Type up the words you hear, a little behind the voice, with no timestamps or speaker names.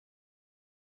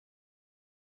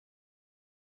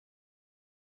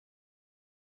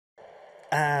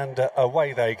and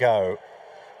away they go.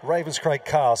 Ravenscraig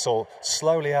Castle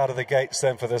slowly out of the gates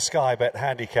then for the Sky Bet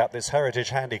handicap, this heritage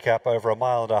handicap over a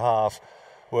mile and a half,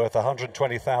 worth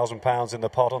 £120,000 in the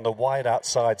pot. On the wide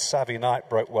outside, Savvy Knight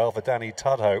broke well for Danny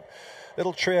Tudhope.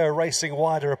 Little trio racing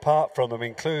wider apart from them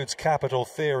includes Capital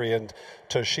Theory and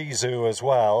Toshizu as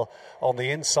well. On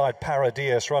the inside,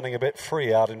 Paradias running a bit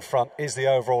free out in front is the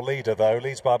overall leader, though.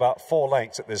 Leads by about 4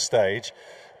 lengths at this stage.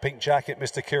 Pink Jacket,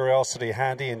 Mr. Curiosity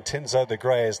handy, and Tinzo the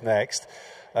Grey is next.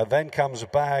 Then comes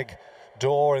Bag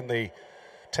Door in the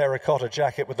terracotta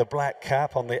jacket with the black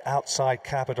cap. On the outside,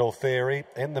 Capital Theory.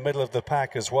 In the middle of the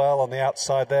pack as well, on the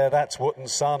outside there, that's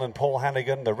Wootton's Son and Paul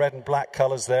Hannigan, the red and black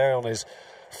colours there on his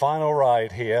final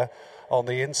ride here. On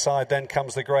the inside then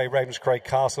comes the grey Ravenscraig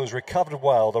Castle, who's recovered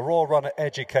well. The Raw Runner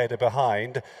Educator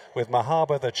behind, with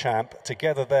Mahaba the Champ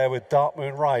together there with Dark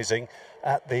Moon Rising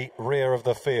at the rear of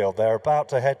the field. They're about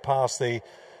to head past the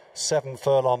 7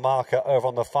 furlong marker over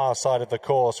on the far side of the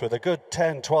course, with a good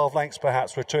 10-12 lengths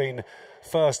perhaps between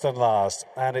first and last,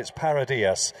 and it's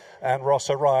Paradias and Ross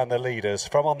Orion the leaders.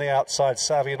 From on the outside,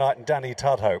 Savvy Knight and Danny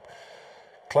Tudhope.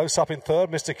 Close up in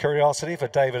third, Mr. Curiosity for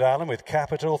David Allen, with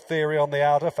Capital Theory on the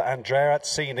outer for Andrea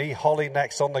Atzini. Holly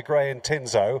next on the grey and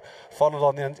Tinzo, followed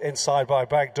on the inside by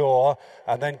Bagdoor,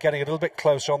 and then getting a little bit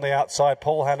closer on the outside,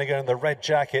 Paul Hannigan in the red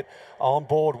jacket on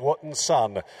board Wootton's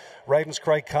Son.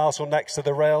 Ravenscraig Castle next to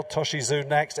the rail, Toshizu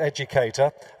next,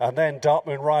 Educator, and then Dark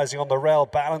Moon Rising on the rail.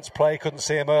 Balance play, couldn't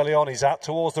see him early on. He's out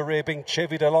towards the rear, being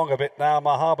chivied along a bit now.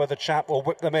 Mahaba the Champ will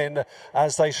whip them in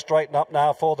as they straighten up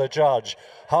now for the judge.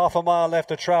 Half a mile left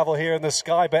to travel here in the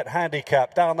Sky Bet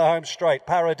handicap. Down the home straight,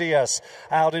 Paradias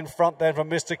out in front then from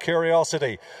Mr.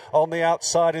 Curiosity. On the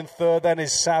outside in third then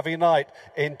is Savvy Knight.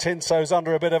 In Tinso's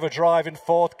under a bit of a drive in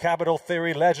fourth, Capital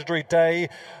Theory, Legendary Day.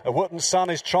 Wootton's Son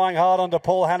is trying hard under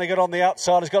Paul Hannigan on the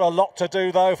outside. He's got a lot to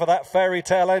do though for that fairy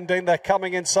tale ending. They're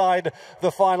coming inside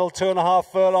the final 2.5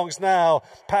 furlongs now.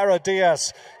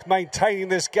 Paradias maintaining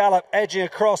this gallop, edging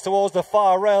across towards the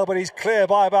far rail, but he's clear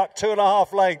by about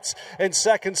 2.5 lengths. In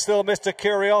second still Mr.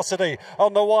 Curiosity.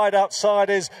 On the wide outside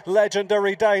is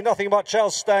Legendary Day. Nothing much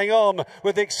else staying on,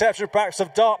 with the exception perhaps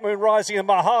of Dark Moon Rising and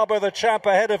Mahaba the Champ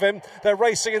ahead of him. They're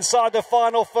racing inside the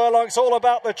final furlong. It's all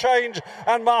about the change,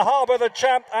 and Mahaba the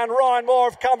Champ and Ryan Moore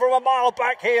have come from a mile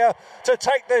back here to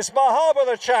take this. Mahaba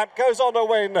the Champ goes on to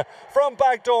win from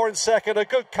Bagdoor in second. A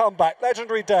good comeback.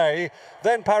 Legendary Day,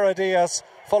 then Paradias,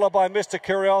 followed by Mr.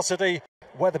 Curiosity.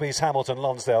 Weatherbys Hamilton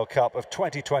Lonsdale Cup of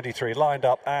 2023 lined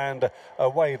up, and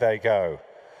away they go.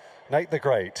 Nate the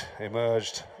Great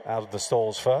emerged out of the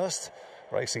stalls first,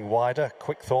 racing wider.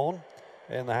 Quickthorn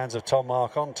in the hands of Tom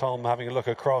Marcon. Tom having a look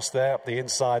across there, up the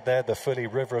inside there, the filly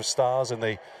River of Stars in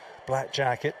the black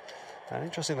jacket. And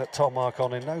interesting that Tom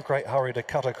Marcon in no great hurry to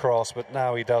cut across, but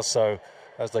now he does so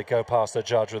as they go past the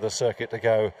judge with a circuit to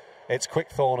go. It's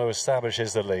Quickthorn who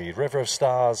establishes the lead. River of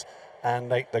Stars and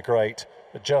Nate the Great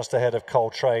just ahead of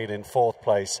Coltrane in fourth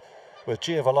place, with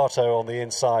𝘼𝙧𝙧 on the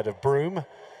inside of Broome,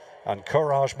 and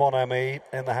Courage Mon Ami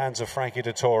in the hands of Frankie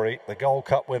Dettori. The Gold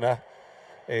Cup winner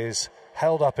is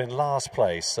held up in last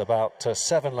place, about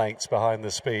 7 lengths behind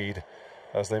the speed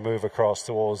as they move across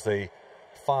towards the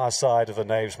far side of the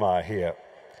Knavesmire here.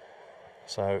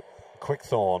 So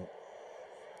Quickthorn,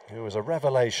 who was a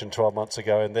revelation 12 months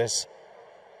ago in this,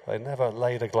 they never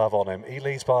laid a glove on him. He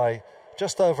leads by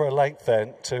just over a length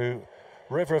then to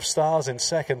River of Stars in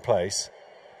second place,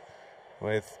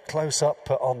 with close up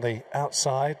on the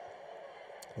outside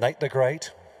Nate the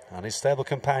Great and his stable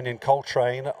companion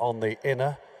Coltrane on the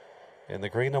inner in the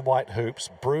green and white hoops.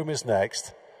 Broome is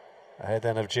next, ahead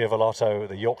then of 𝘼𝙧𝙧,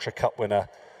 the Yorkshire Cup winner,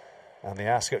 and the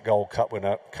Ascot Gold Cup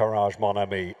winner Courage Mon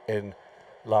Ami in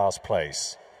last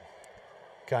place.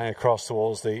 Going across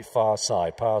towards the far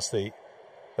side, past the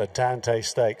Dante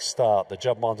Stakes start, the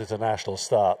Juddmonte International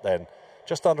start then.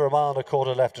 Just under a mile and a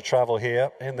quarter left to travel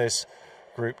here in this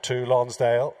Group 2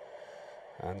 Lonsdale.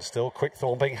 And still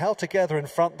Quickthorn being held together in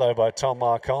front though by Tom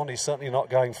Marcon. He's certainly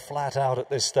not going flat out at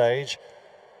this stage.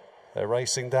 They're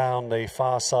racing down the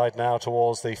far side now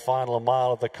towards the final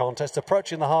mile of the contest,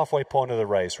 approaching the halfway point of the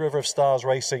race. River of Stars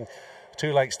racing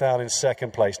 2 lengths down in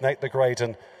second place. Nate the Great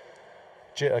and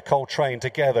Coltrane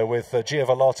together with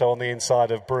𝘼𝙧𝙧 on the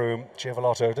inside of Broome.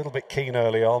 𝘼𝙧𝙧 a little bit keen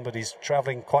early on, but he's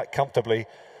travelling quite comfortably.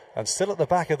 And still at the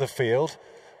back of the field,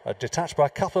 detached by a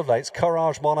couple of lengths,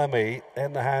 Courage Mon Ami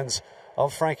in the hands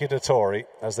of Frankie Dettori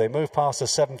as they move past the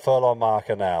 7 furlong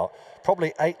marker now.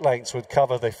 Probably 8 lengths would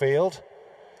cover the field.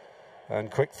 And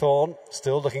Quickthorn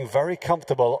still looking very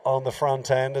comfortable on the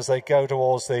front end as they go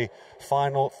towards the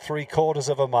final 3/4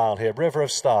 of a mile here. River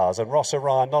of Stars and Ross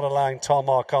Orion not allowing Tom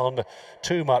Marcon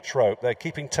too much rope. They're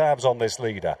keeping tabs on this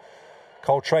leader.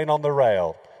 Coltrane on the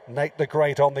rail. Nate the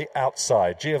Great on the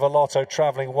outside. 𝘼𝙧𝙧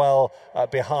travelling well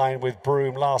behind with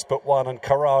Broom last but one, and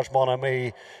𝘼𝙧𝙧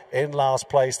𝙍𝙖𝙘𝙚 in last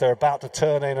place. They're about to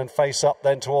turn in and face up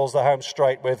then towards the home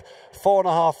straight with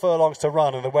 4.5 furlongs to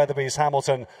run in the Weatherbys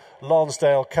Hamilton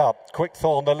Lonsdale Cup.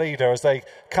 quickthorn the leader as they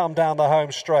come down the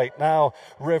home straight. Now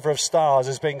River of Stars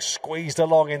is being squeezed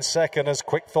along in second as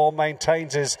quickthorn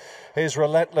maintains his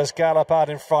relentless gallop out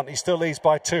in front. He still leads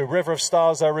by 2. River of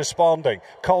Stars are responding.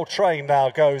 Coltrane now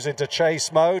goes into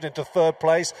chase mode, into third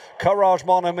place. 𝘼𝙧𝙧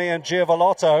𝙍𝙖𝙘𝙚 and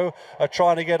𝘼𝙧𝙧 are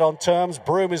trying to get on terms.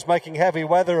 Broom is making heavy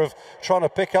weather of trying to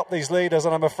pick up these leaders,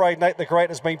 and I'm afraid Nate the Great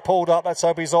has been pulled up. Let's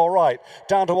hope he's all right.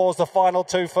 Down towards the final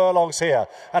 2 furlongs here,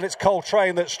 and it's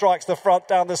Coltrane that strikes the front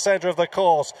down the centre of the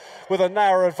course with a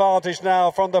narrow advantage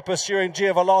now from the pursuing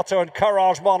𝘼𝙧𝙧, and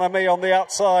𝘼𝙧𝙧 𝙍𝙖𝙘𝙚 on the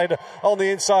outside. On the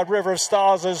inside, River of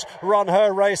Stars has run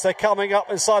her race. They're coming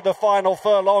up inside the final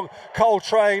furlong.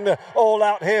 Coltrane all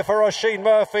out here for Oisin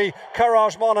Murphy.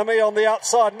 𝘼𝙧𝙧 𝙍𝙗𝙗 on the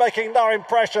outside, making no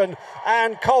impression,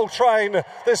 and Coltrane,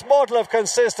 this model of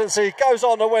consistency, goes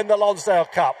on to win the Lonsdale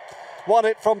Cup. Won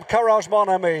it from 𝘼𝙧𝙧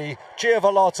𝙍𝙗𝙗,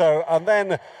 𝘼𝙧𝙧, and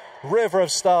then River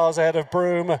of Stars ahead of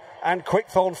Broom, and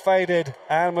quickthorn faded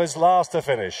and was last to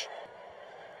finish.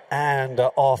 And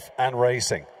off and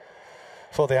racing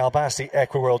for the Basti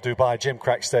Equiworld Dubai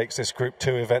Gimcrack Stakes, this Group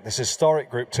 2 event, this historic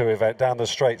Group 2 event, down the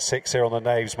straight 6 here on the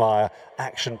Knavesmire.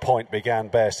 Action Point began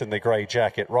best in the grey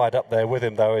jacket. Right up there with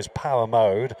him, though, is Power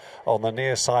Mode. On the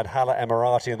near side,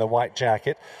 𝘼𝙧𝙧 in the white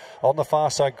jacket. On the far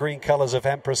side, green colours of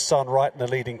Empress Sun right in the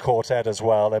leading quartet as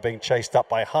well. They're being chased up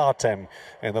by 𝘼𝙧𝙧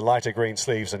in the lighter green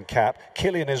sleeves and cap.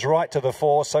 Killian is right to the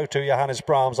fore, so too Johannes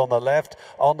Brahms on the left.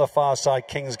 On the far side,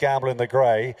 King's Gamble in the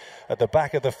grey. At the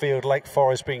back of the field, Lake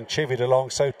Forest being chivied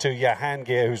along, so too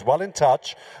Jahangir, who's well in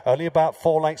touch. Only about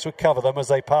 4 lengths would cover them as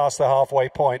they pass the halfway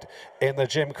point in the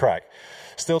Gimcrack.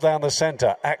 Still down the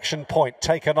centre, Action Point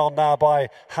taken on now by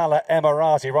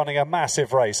𝘼𝙧𝙧 running a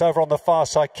massive race. Over on the far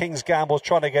side, King's Gamble's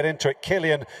trying to get into it.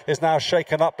 Killian is now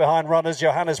shaken up behind runners.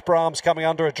 Johannes Brahms coming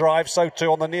under a drive. So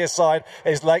too on the near side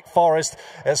is Lake Forest.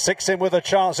 6 in with a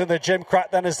chance in the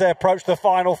Gimcrack then as they approach the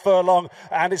final furlong.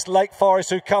 And it's Lake Forest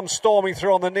who comes storming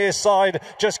through on the near side,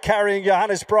 just carrying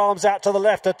Johannes Brahms out to the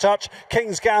left a touch.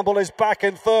 King's Gamble is back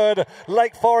in third.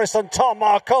 Lake Forest and Tom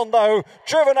Marcondo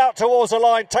driven out towards the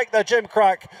line, take the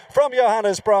Gimcrack from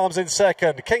Johannes Brahms in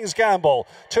second. King's Gamble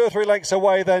 2 or 3 lengths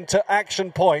away then to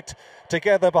Action Point,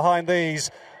 together behind these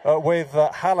with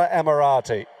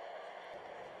𝘼𝙧𝙧.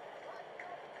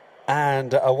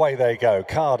 And away they go.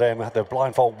 𝘼𝙧𝙧, the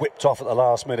blindfold whipped off at the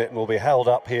last minute and will be held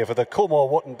up here for the Coolmore,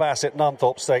 Wootton, Bassett,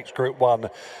 Nunthorpe Stakes Group 1.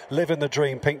 Living the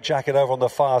Dream, pink jacket over on the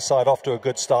far side, off to a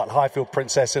good start. Highfield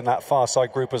Princess in that far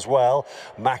side group as well.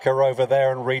 Macca over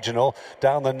there and Regional.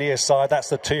 Down the near side, that's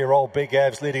the 2-year-old Big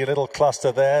Evs leading a little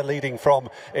cluster there, leading from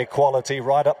Equality.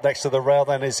 Right up next to the rail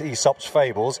then is Aesop's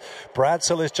Fables.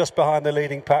 Bradsell is just behind the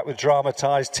leading pack with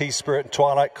Dramatized, T-Spirit and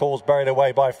Twilight Calls buried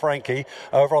away by Frankie.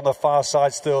 Over on the far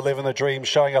side, still Living the Dream,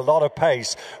 showing a lot of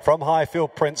pace from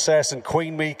Highfield Princess, and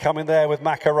Queen Me coming there with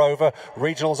Makarova.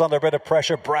 Regional's under a bit of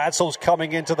pressure. Bradsell's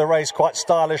coming into the race quite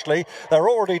stylishly. They're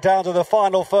already down to the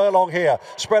final furlong here,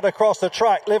 spread across the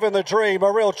track. Living the Dream,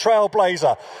 a real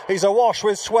trailblazer. He's awash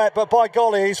with sweat, but by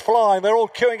golly, he's flying. They're all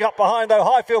queuing up behind though.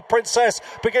 Highfield Princess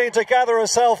beginning to gather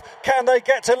herself. Can they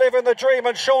get to Living the Dream?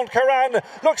 And Sean Curran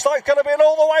looks like it's going to be an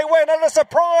all-the-way win, and a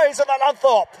surprise at the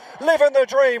Nunthorpe. Living the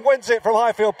Dream wins it from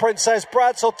Highfield Princess.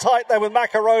 Bradsell tight there with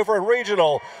Makarova and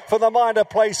Regional for the minor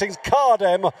placings.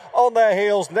 𝘼𝙧𝙧 on their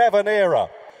heels, never nearer.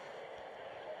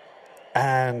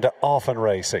 And off and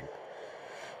racing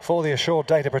for the Assured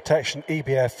Data Protection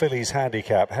EBF Fillies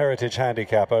Handicap, Heritage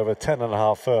Handicap, over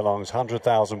 10.5 furlongs,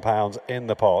 £100,000 in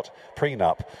the pot.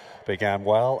 Prenup began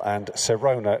well, and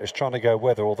Serona is trying to go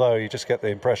with her, although you just get the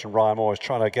impression Ryan Moore is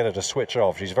trying to get her to switch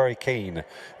off. She's very keen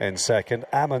in second.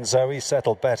 Ammon Zoe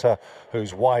settled better,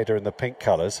 who's wider in the pink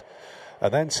colours.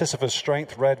 And then Sisyphus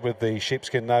Strength, red with the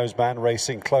sheepskin noseband,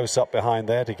 racing close up behind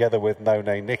there, together with No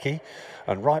Nay Nicky.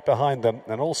 And right behind them,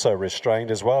 and also restrained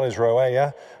as well, is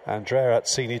Roea. Andrea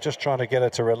Atzini, just trying to get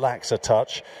her to relax a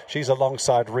touch. She's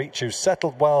alongside Reach, who's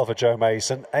settled well for Joe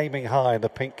Mason, aiming high in the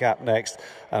pink gap next.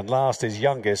 And last is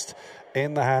Youngest,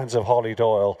 in the hands of Holly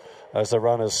Doyle, as the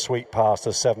runners sweep past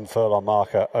the 7 furlong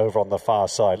marker over on the far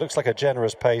side. Looks like a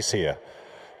generous pace here.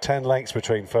 10 lengths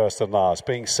between first and last,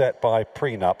 being set by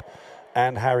Prenup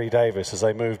and Harry Davis as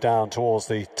they move down towards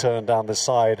the turn down the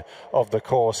side of the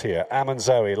course here.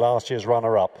 𝘼𝙡𝙍𝙬, last year's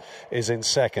runner-up, is in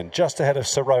second, just ahead of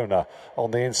𝘍𝑍𝑒𝑟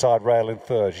on the inside rail in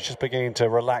third. She's just beginning to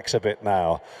relax a bit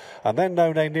now. And then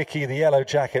𝑘𝑚𝑒, the yellow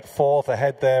jacket, fourth,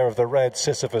 ahead there of the red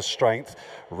Sisyphus Strength.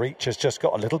 Reach has just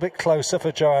got a little bit closer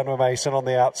for Joanna Mason on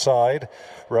the outside.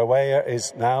 𝙍𝑍𝑒𝑟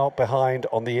is now behind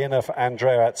on the inner for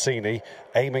𝘼𝙡𝙍𝙬 𝙍𝙬,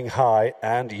 Aiming High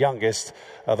and Youngest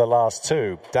are the last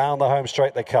two. Down the home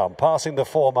straight they come, passing the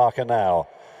 4 marker now.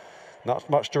 Not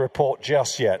much to report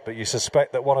just yet, but you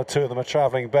suspect that one or two of them are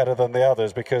travelling better than the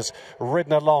others because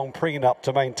ridden along prenup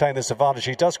to maintain this advantage.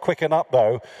 He does quicken up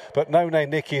though, but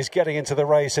𝑘𝑚𝑒 is getting into the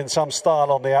race in some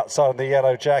style on the outside of the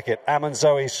yellow jacket.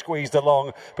 𝘼𝙡𝙍𝑒 squeezed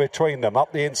along between them.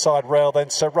 Up the inside rail, then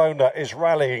𝘍𝑍𝑒𝑟 is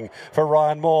rallying for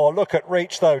Ryan Moore. Look at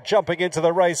Reach though, jumping into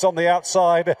the race on the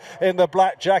outside in the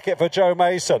black jacket for Joe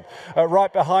Mason.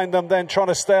 Right behind them then, trying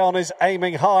to stay on, is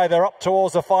Aiming High. They're up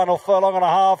towards the final furlong and a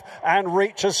half, and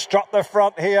Reach has struck the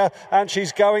front here and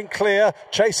she's going clear,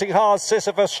 chasing hard.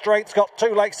 Sisyphus Strength got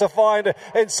 2 lengths to find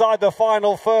inside the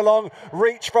final furlong.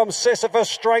 Reach from Sisyphus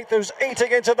Strength, who's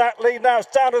eating into that lead now. It's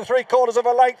down to 3/4 of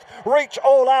a length. Reach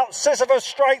all out. Sisyphus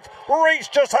Strength,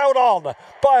 Reach just held on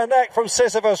by a neck from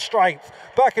Sisyphus Strength.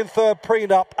 Back in third,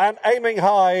 prenup, and Aiming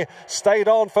High stayed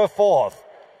on for fourth.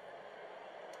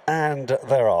 And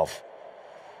they're off.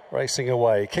 Racing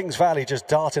away. Kings Valley just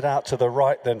darted out to the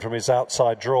right then from his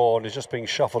outside draw and is just being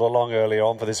shuffled along early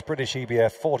on for this British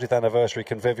EBF 40th anniversary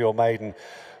Convivial Maiden.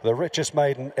 The richest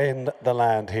maiden in the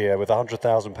land here with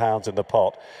 £100,000 in the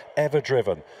pot. Ever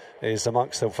Driven is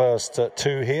amongst the first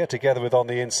two here, together with on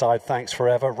the inside Thanks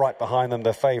Forever. Right behind them,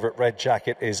 the favourite red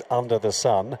jacket is Under the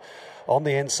Sun. On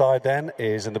the inside then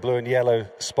is in the blue and yellow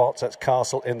spots, that's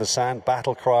Castle in the Sand.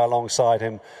 Battle Cry alongside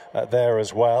him there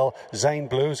as well. Zane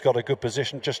Blue's got a good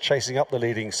position, just chasing up the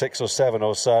leading 6 or 7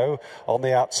 or so. On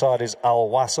the outside is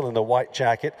𝘼𝙡𝙗𝙬 in the white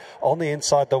jacket. On the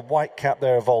inside, the white cap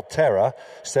there of 𝑉olterra.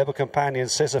 Stable companion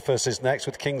Sisyphus is next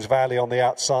with Kings Valley on the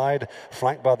outside,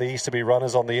 flanked by the Easterby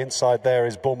runners. On the inside there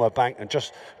is Bulmer Bank, and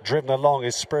just driven along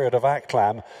is Spirit of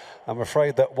Aklam. I'm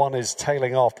afraid that one is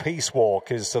tailing off. Peace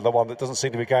Walk is the one that doesn't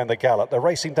seem to be going the gallop. They're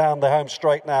racing down the home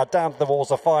straight now, down towards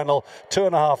the final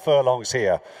 2.5 furlongs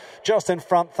here. Just in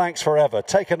front, Thanks Forever,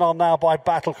 taken on now by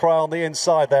Battle Cry on the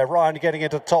inside there. Ryan getting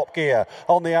into top gear.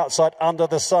 On the outside, Under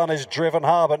the Sun is driven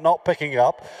hard but not picking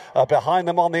up. Behind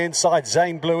them on the inside,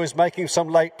 Zane Blue is making some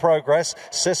late progress.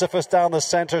 Sisyphus down the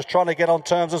centre is trying to get on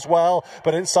terms as well,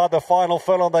 but inside the final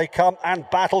furlong they come, and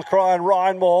Battle Cry and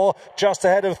Ryan Moore just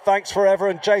ahead of Thanks Forever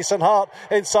and Jason Hart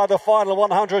inside the final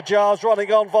 100 yards.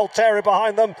 Running on, 𝑉olterra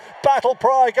behind them. Battle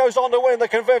Cry goes on to win the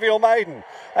Convivial Maiden.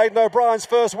 Aidan O'Brien's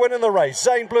first win in the race.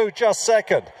 Zane Blue just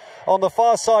second. On the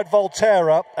far side,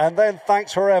 𝑉olterra, and then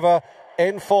Thanks Forever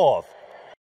in fourth.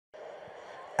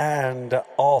 And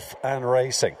off and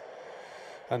racing.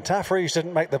 And Taffrege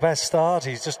didn't make the best start.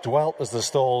 He's just dwelt as the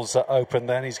stalls open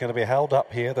then. He's going to be held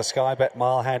up here. The Sky Bet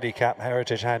Mile Handicap,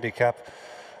 Heritage Handicap,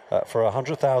 for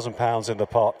 £100,000 in the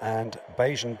pot, and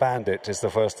Bajan Bandit is the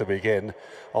first to begin.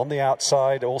 On the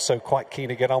outside, also quite keen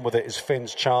to get on with it, is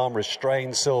Finn's Charm,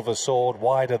 Restrained Silver Sword,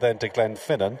 wider than to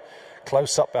Glenfinnan.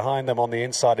 Close up behind them on the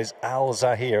inside is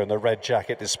𝘼𝙍𝙬𝙍 in the red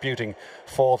jacket, disputing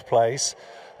fourth place.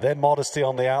 Then Modesty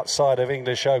on the outside of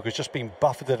English Oak, who's just been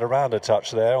buffeted around a touch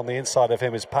there. On the inside of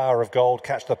him is Power of Gold,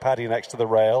 Catch the Paddy next to the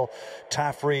rail.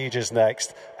 Taffrege is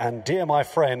next, and Dear My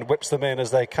Friend whips them in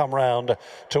as they come round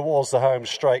towards the home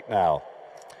straight now.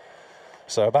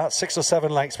 So about 6 or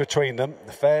 7 lengths between them.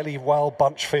 Fairly well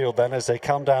bunched field then as they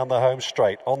come down the home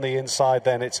straight. On the inside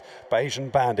then it's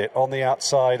Bajan Bandit. On the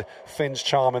outside, Finn's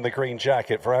Charm in the green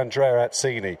jacket for Andrea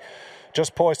Atzini.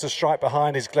 Just poised to strike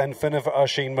behind is Glenfinnan for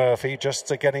Oisin Murphy,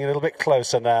 just getting a little bit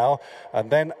closer now.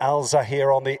 And then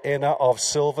𝘼𝙍𝙬𝙍 on the inner of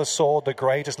Silver Sword, the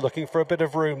grey, just looking for a bit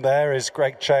of room there is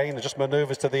Greg Chain, just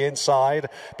manoeuvres to the inside.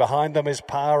 Behind them is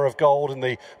Power of Gold in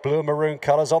the blue and maroon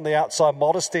colours. On the outside,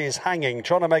 Modesty is hanging,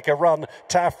 trying to make a run.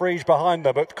 Taffrege behind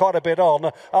them, but quite a bit on.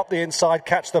 Up the inside,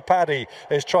 Catch the Paddy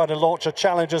is trying to launch a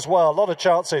challenge as well. A lot of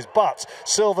chances, but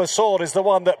Silver Sword is the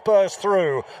one that burst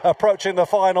through, approaching the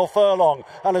final furlong,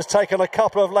 and has taken a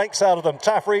couple of lengths out of them.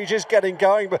 Taffrege is getting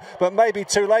going, but maybe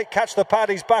too late. Catch the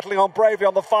Paddy's battling on bravely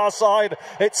on the far side.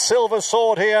 It's Silver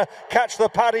Sword here. Catch the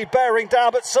Paddy bearing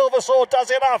down, but Silver Sword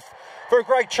does enough for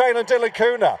Greg Chain and Dylan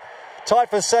Cooner. Tight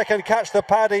for second, Catch the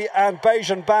Paddy and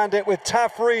Bajan Bandit, with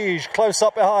Taffrege close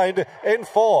up behind in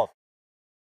fourth.